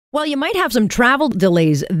Well, you might have some travel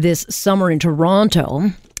delays this summer in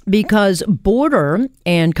Toronto because border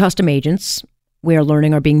and custom agents, we are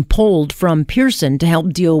learning, are being pulled from Pearson to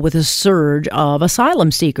help deal with a surge of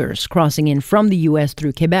asylum seekers crossing in from the U.S.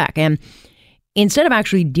 through Quebec. And instead of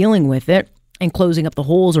actually dealing with it and closing up the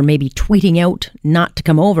holes or maybe tweeting out not to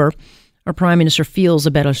come over, our Prime Minister feels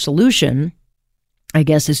a better solution, I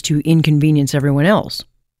guess, is to inconvenience everyone else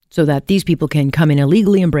so that these people can come in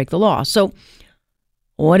illegally and break the law. So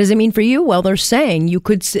what does it mean for you? Well, they're saying you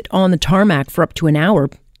could sit on the tarmac for up to an hour,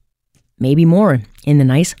 maybe more, in the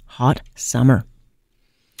nice, hot summer.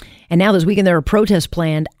 And now this weekend, there are protests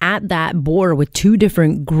planned at that border with two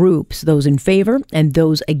different groups, those in favor and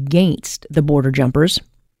those against the border jumpers.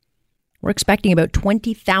 We're expecting about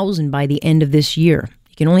 20,000 by the end of this year.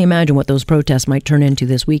 You can only imagine what those protests might turn into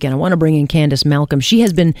this weekend. I want to bring in Candice Malcolm. She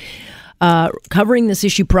has been covering this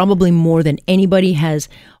issue probably more than anybody, has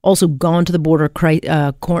also gone to the border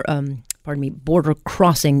border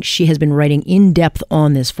crossing. She has been writing in depth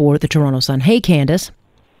on this for the Toronto Sun. Hey, Candice.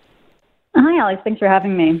 Hi, Alex. Thanks for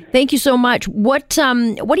having me. Thank you so much. What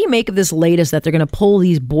do you make of this latest that they're going to pull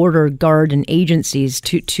these border guard and agencies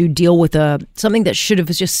to deal with something that should have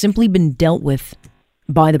just simply been dealt with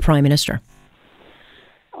by the Prime Minister?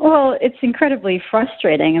 Well, it's incredibly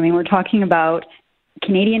frustrating. I mean, we're talking about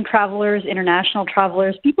Canadian travelers, international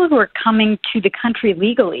travelers, people who are coming to the country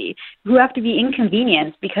legally, who have to be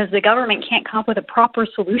inconvenienced because the government can't come up with a proper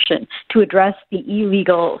solution to address the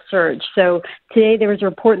illegal surge. So today there was a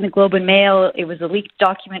report in the Globe and Mail. It was a leaked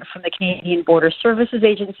document from the Canadian Border Services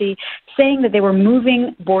Agency saying that they were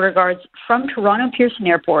moving border guards from Toronto Pearson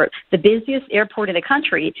Airport, the busiest airport in the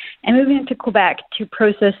country, and moving them to Quebec to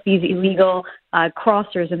process these illegal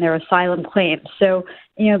crossers and their asylum claims. So,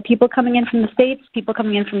 people coming in from the States, people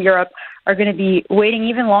coming in from Europe are going to be waiting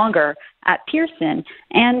even longer at Pearson.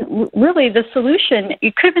 And really, the solution,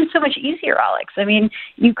 it could have been so much easier, Alex. I mean,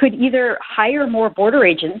 you could either hire more border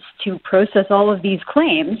agents to process all of these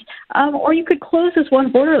claims, or you could close this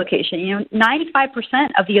one border location. 95%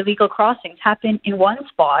 of the illegal crossings happen in one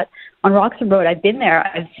spot on Roxham Road. I've been there.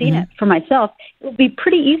 I've seen it for myself. It would be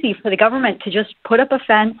pretty easy for the government to just put up a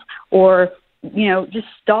fence or just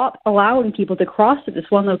stop allowing people to cross to this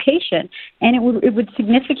one location, and it would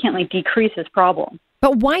significantly decrease this problem.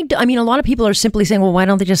 But why? A lot of people are simply saying, well, why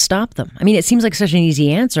don't they just stop them? I mean, it seems like such an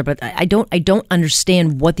easy answer, but I don't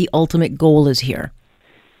understand what the ultimate goal is here.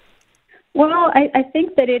 Well, I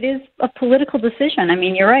think that it is a political decision. I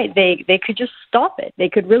mean, you're right. They could just stop it. They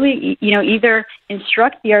could really, either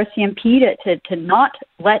instruct the RCMP to not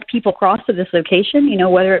let people cross to this location,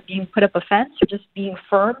 whether it being put up a fence or just being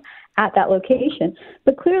firm at that location.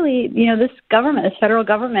 But clearly, this government, this federal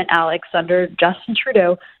government, Alex, under Justin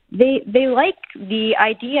Trudeau, they like the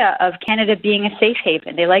idea of Canada being a safe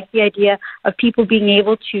haven. They like the idea of people being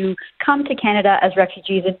able to come to Canada as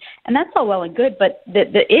refugees. And that's all well and good. But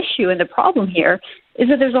the issue and the problem here is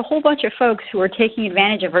that there's a whole bunch of folks who are taking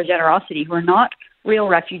advantage of our generosity, who are not real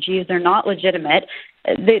refugees. They're not legitimate.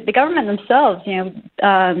 The government themselves,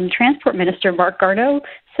 Transport Minister Marc Garneau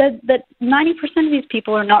said that 90% of these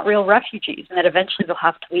people are not real refugees and that eventually they'll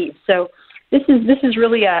have to leave. So this is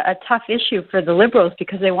really a tough issue for the Liberals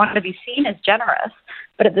because they want to be seen as generous.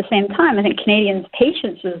 But at the same time, I think Canadians'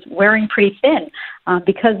 patience is wearing pretty thin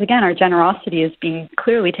because, again, our generosity is being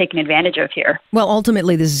clearly taken advantage of here. Well,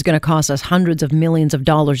 ultimately, this is going to cost us hundreds of millions of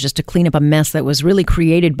dollars just to clean up a mess that was really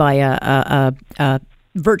created by a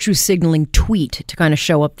virtue signaling tweet to kind of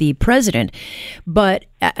show up the president. But,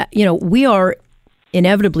 we are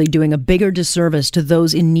inevitably doing a bigger disservice to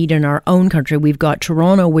those in need in our own country. We've got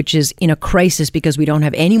Toronto, which is in a crisis because we don't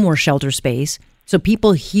have any more shelter space. So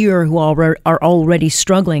people here who are already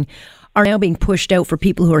struggling are now being pushed out for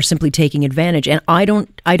people who are simply taking advantage. And I don't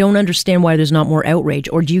understand why there's not more outrage.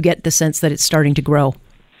 Or do you get the sense that it's starting to grow?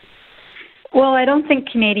 Well, I don't think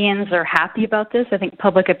Canadians are happy about this. I think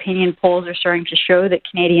public opinion polls are starting to show that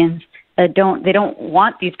Canadians don't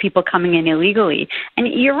want these people coming in illegally. And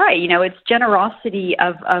you're right, it's generosity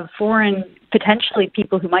of foreign, potentially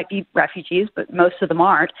people who might be refugees, but most of them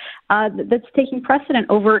aren't, that's taking precedent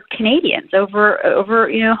over Canadians, over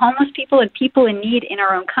homeless people and people in need in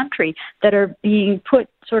our own country that are being put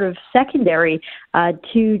sort of secondary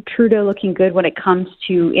to Trudeau looking good when it comes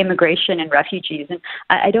to immigration and refugees. And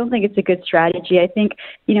I don't think it's a good strategy. I think,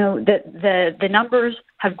 the numbers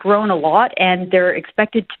have grown a lot and they're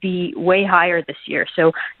expected to be way higher this year.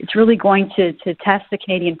 So it's really going to test the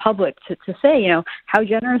Canadian public to say, how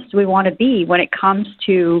generous do we want to be when it comes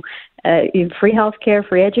to free health care,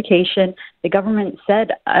 free education. The government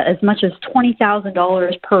said as much as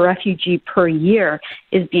 $20,000 per refugee per year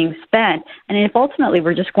is being spent. And if ultimately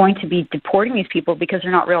we're just going to be deporting these people because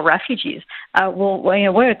they're not real refugees,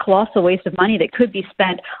 what a colossal waste of money that could be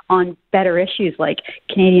spent on better issues like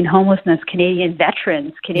Canadian homelessness, Canadian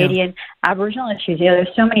veterans, Canadian Aboriginal issues. There's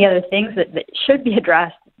so many other things that should be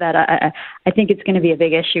addressed that I think it's going to be a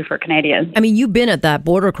big issue for Canadians. I mean, you've been at that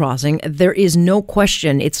border crossing. There is no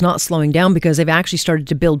question it's not slowing down because they've actually started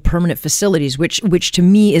to build permanent facilities, which to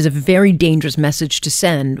me is a very dangerous message to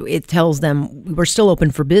send. It tells them we're still open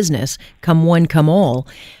for business, come one, come all.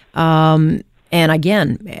 And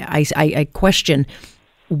again, I question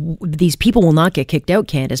these people will not get kicked out,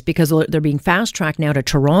 Candace, because they're being fast-tracked now to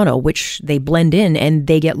Toronto, which they blend in and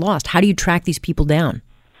they get lost. How do you track these people down?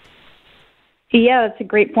 Yeah, that's a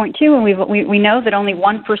great point too. And we know that only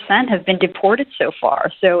 1% have been deported so far.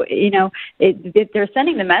 So they're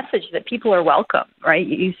sending the message that people are welcome, right?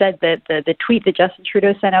 You said that the tweet that Justin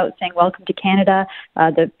Trudeau sent out saying "Welcome to Canada,"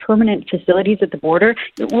 the permanent facilities at the border.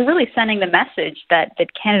 We're really sending the message that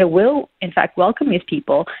Canada will, in fact, welcome these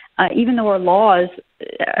people, even though our laws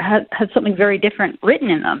have something very different written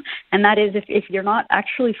in them, and that is if you're not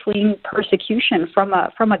actually fleeing persecution from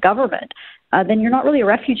a government, then you're not really a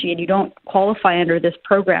refugee and you don't qualify under this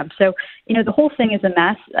program. So, the whole thing is a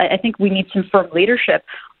mess. I think we need some firm leadership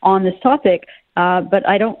on this topic, but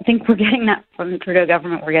I don't think we're getting that from the Trudeau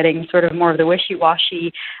government. We're getting sort of more of the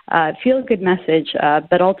wishy-washy, feel-good message,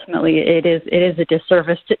 but ultimately it is a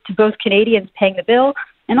disservice to both Canadians paying the bill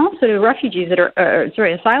and also to refugees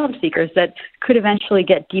that asylum seekers that could eventually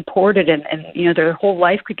get deported and their whole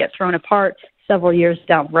life could get thrown apart several years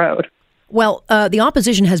down the road. Well, the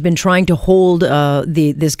opposition has been trying to hold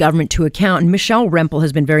this government to account, and Michelle Rempel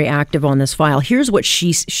has been very active on this file. Here's what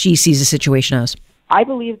she sees the situation as. I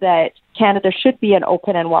believe that Canada should be an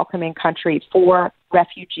open and welcoming country for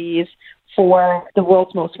refugees, for the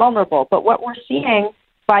world's most vulnerable. But what we're seeing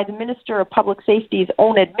by the Minister of Public Safety's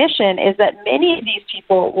own admission is that many of these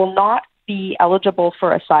people will not be eligible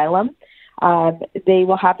for asylum. They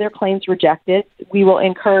will have their claims rejected. We will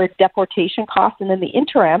incur deportation costs, and in the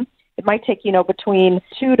interim, it might take, between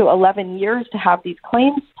 2 to 11 years to have these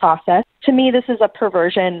claims processed. To me, this is a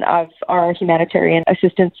perversion of our humanitarian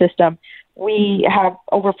assistance system. We have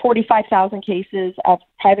over 45,000 cases of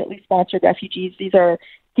privately sponsored refugees. These are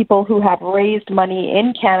people who have raised money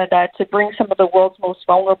in Canada to bring some of the world's most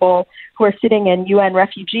vulnerable who are sitting in UN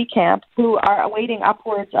refugee camps, who are awaiting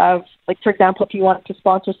upwards of, for example, if you want to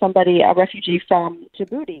sponsor somebody, a refugee from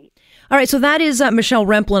Djibouti. All right, so that is Michelle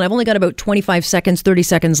Rempel, and I've only got about 30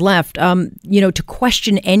 seconds left. To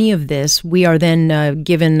question any of this, we are then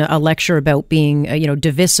given a lecture about being,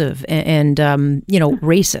 divisive and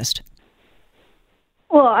racist.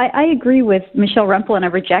 Well, I agree with Michelle Rempel, and I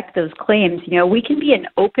reject those claims. We can be an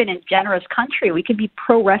open and generous country. We can be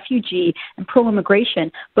pro-refugee and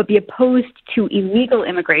pro-immigration, but be opposed to illegal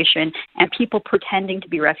immigration and people pretending to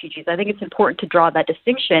be refugees. I think it's important to draw that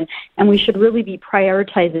distinction, and we should really be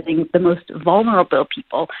prioritizing the most vulnerable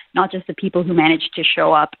people, not just the people who manage to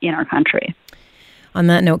show up in our country. On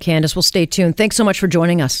that note, Candace, we'll stay tuned. Thanks so much for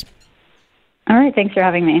joining us. All right, thanks for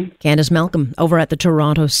having me. Candace Malcolm over at the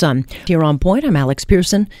Toronto Sun. Here on Point, I'm Alex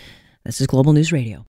Pearson. This is Global News Radio.